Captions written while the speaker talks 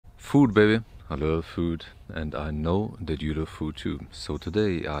Food, baby. I love food, and I know that you love food too. So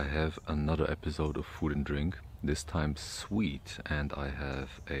today I have another episode of Food and Drink, this time sweet, and I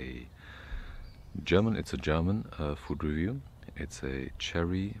have a it's a German food review. It's a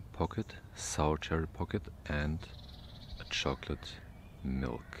cherry pocket, sour cherry pocket, and a chocolate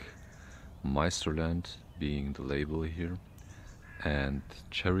milk. Meisterland being the label here. And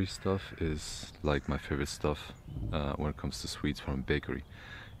cherry stuff is like my favorite stuff when it comes to sweets from a bakery.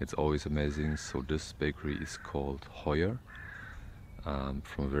 It's always amazing. So this bakery is called Hoyler,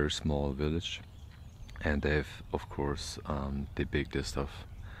 from a very small village, and they've, of course, they bake their stuff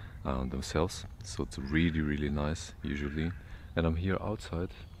themselves. So it's really nice usually. And I'm here outside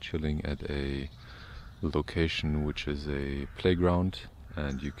chilling at a location which is a playground,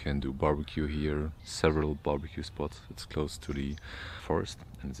 and you can do barbecue here, several barbecue spots. It's close to the forest,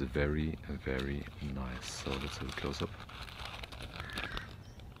 and it's very nice. So let's have a close-up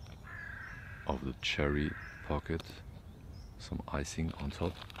of the cherry pocket, some icing on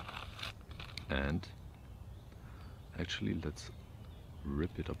top, and actually let's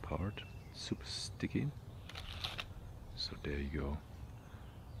rip it apart. Super sticky. So there you go.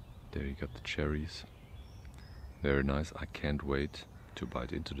 There you got the cherries. Very nice. I can't wait to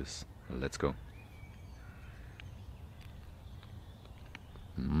bite into this. Let's go.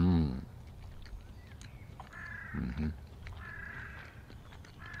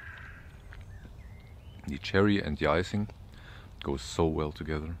 The cherry and the icing go so well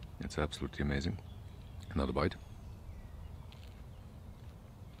together. It's absolutely amazing. Another bite.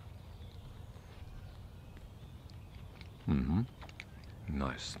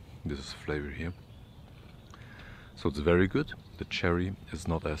 Nice. This is flavor here. So it's very good. The cherry is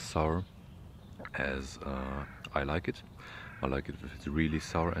not as sour as I like it. I like it if it's really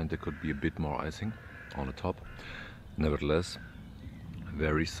sour, and there could be a bit more icing on the top. Nevertheless,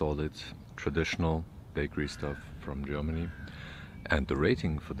 very solid, traditional bakery stuff from Germany. And the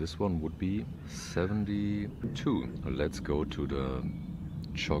rating for this one would be 72. Let's go to the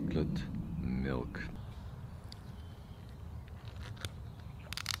chocolate milk.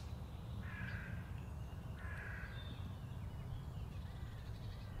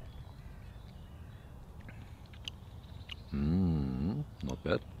 Not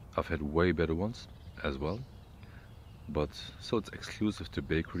bad. I've had way better ones as well, but so it's exclusive to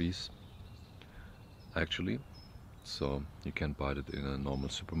bakeries actually, so you can buy it in a normal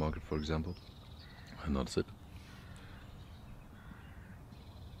supermarket, for example, and that's it.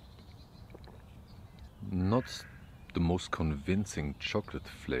 Not the most convincing chocolate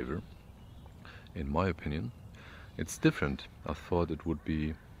flavor, in my opinion. It's different. I thought it would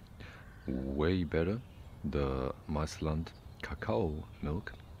be way better. The Meisterland cacao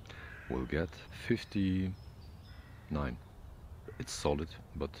milk will get 59. It's solid,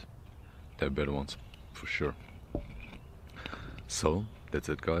 but there are better ones for sure. So that's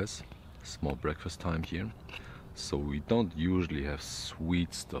it, guys. Small breakfast time here. So we don't usually have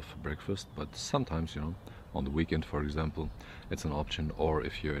sweet stuff for breakfast, but sometimes, you know, on the weekend, for example, it's an option. Or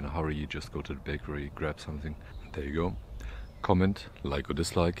if you're in a hurry, you just go to the bakery, grab something. There you go. Comment, like or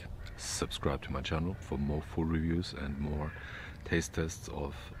dislike, subscribe to my channel for more food reviews and more taste tests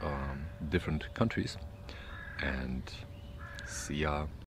of different countries, and see ya.